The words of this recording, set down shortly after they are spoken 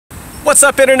What's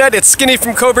up, Internet? It's Skinny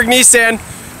from Cobourg Nissan.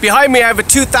 Behind me I have a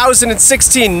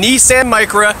 2016 Nissan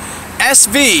Micra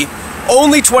SV,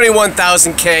 only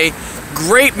 21,000 K,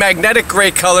 great magnetic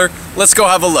gray color. Let's go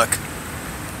have a look.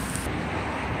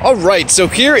 Alright, so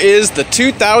here is the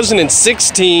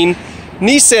 2016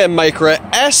 Nissan Micra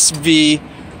SV,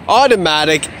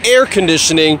 automatic, air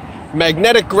conditioning,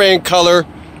 magnetic gray in color,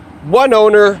 one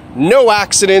owner, no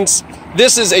accidents.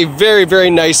 This is a very, very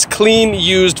nice, clean,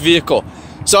 used vehicle.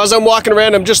 So as I'm walking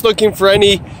around, I'm just looking for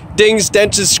any dings,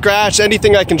 dents, scratch,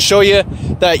 anything I can show you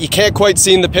that you can't quite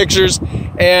see in the pictures.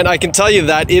 And I can tell you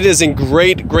that it is in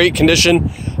great, great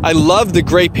condition. I love the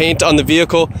gray paint on the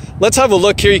vehicle. Let's have a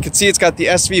look here. You can see it's got the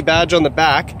SV badge on the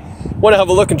back. Want to have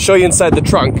a look and show you inside the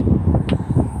trunk.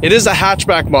 It is a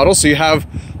hatchback model, so you have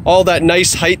all that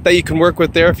nice height that you can work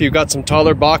with there if you've got some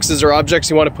taller boxes or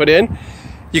objects you want to put in.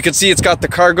 You can see it's got the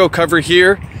cargo cover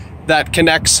here that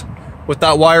connects with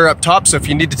that wire up top, so if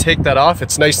you need to take that off,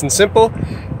 it's nice and simple.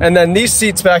 And then these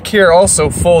seats back here also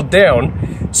fold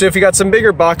down, so if you got some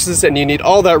bigger boxes and you need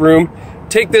all that room,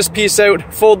 take this piece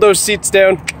out, fold those seats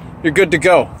down, you're good to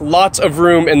go. Lots of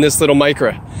room in this little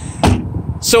Micra.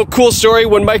 So cool story,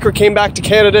 when Micra came back to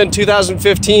Canada in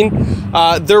 2015,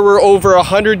 there were over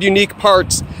 100 unique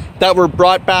parts that were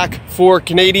brought back for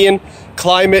Canadian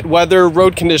climate, weather,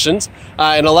 road conditions,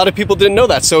 and a lot of people didn't know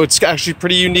that, so it's actually a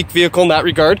pretty unique vehicle in that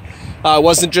regard.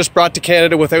 Wasn't just brought to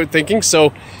Canada without thinking,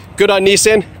 so good on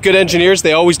Nissan, good engineers.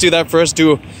 They always do that for us,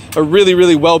 do a really,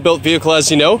 really well-built vehicle, as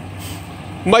you know.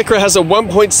 Micra has a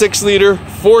 1.6 liter,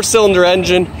 4-cylinder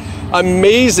engine,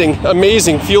 amazing,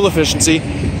 amazing fuel efficiency.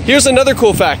 Here's another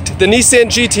cool fact. The Nissan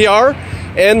GT-R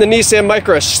and the Nissan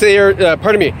Micra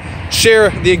share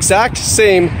the exact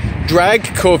same drag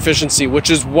coefficient, which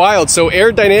is wild. So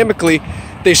aerodynamically,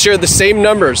 they share the same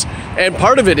numbers. And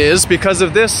part of it is because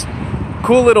of this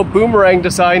cool little boomerang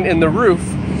design in the roof.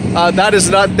 That is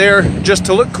not there just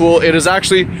to look cool. It is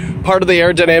actually part of the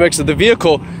aerodynamics of the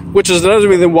vehicle, which is another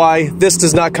reason why this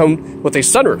does not come with a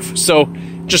sunroof. So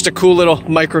just a cool little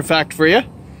Micra fact for you.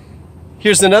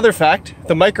 Here's another fact.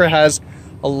 The Micra has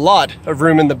a lot of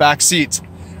room in the back seats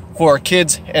for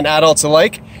kids and adults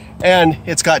alike, and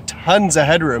it's got tons of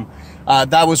headroom.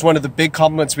 That was one of the big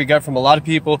compliments we got from a lot of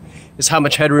people, is how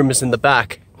much headroom is in the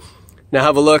back. Now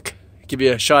have a look, give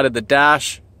you a shot of the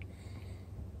dash.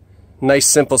 Nice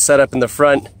simple setup in the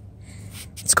front.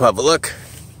 Let's go have a look.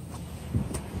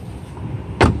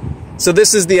 So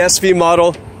this is the SV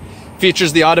model.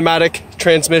 Features the automatic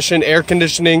transmission, air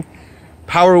conditioning,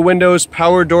 power windows,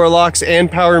 power door locks, and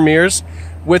power mirrors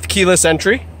with keyless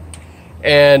entry,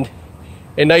 and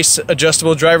a nice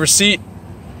adjustable driver's seat.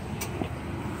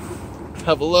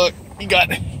 Have a look. You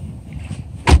got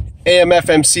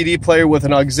AM/FM CD player with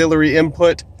an auxiliary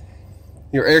input,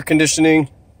 your air conditioning,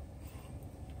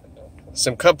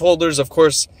 some cup holders, of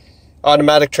course,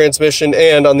 automatic transmission,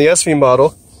 and on the SV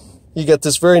model, you get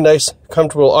this very nice,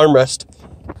 comfortable armrest,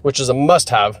 which is a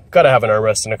must-have. Gotta have an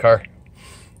armrest in a car.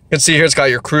 You can see here it's got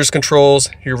your cruise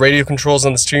controls, your radio controls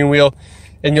on the steering wheel,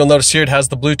 and you'll notice here it has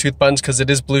the Bluetooth buttons because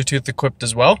it is Bluetooth equipped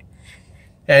as well.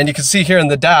 And you can see here in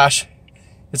the dash,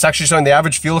 it's actually showing the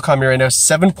average fuel economy right now,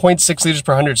 7.6 liters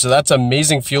per 100, so that's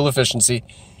amazing fuel efficiency.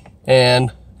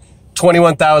 And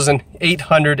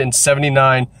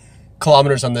 21,879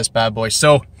 kilometers on this bad boy.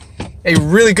 So a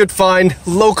really good find,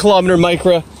 low kilometer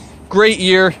Micra, great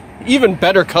year, even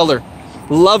better color.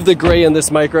 Love the gray in this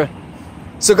Micra.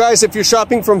 So guys, if you're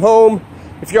shopping from home,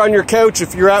 if you're on your couch,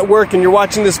 if you're at work and you're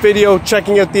watching this video,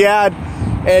 checking out the ad,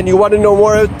 and you want to know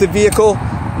more about the vehicle,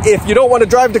 if you don't want to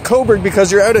drive to Cobourg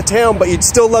because you're out of town, but you'd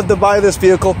still love to buy this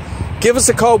vehicle, give us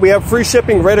a call. We have free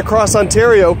shipping right across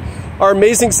Ontario. Our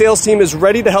amazing sales team is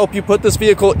ready to help you put this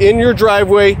vehicle in your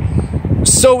driveway.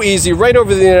 So easy, right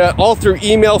over the internet, all through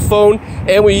email, phone,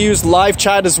 and we use live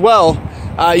chat as well.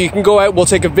 You can go out, we'll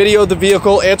take a video of the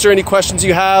vehicle, answer any questions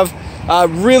you have.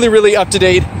 Really, really up to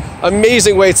date,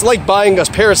 amazing way. It's like buying a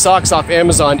pair of socks off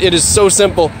Amazon. It is so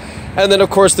simple. And then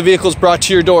of course the vehicle is brought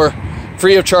to your door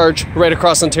free of charge right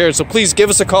across Ontario. So please give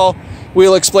us a call.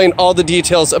 We'll explain all the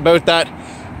details about that.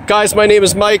 Guys, my name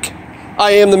is Mike.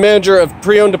 I am the manager of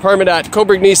pre-owned department at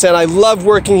Cobourg Nissan. I love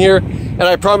working here, and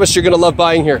I promise you're gonna love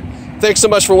buying here. Thanks so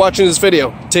much for watching this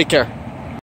video. Take care.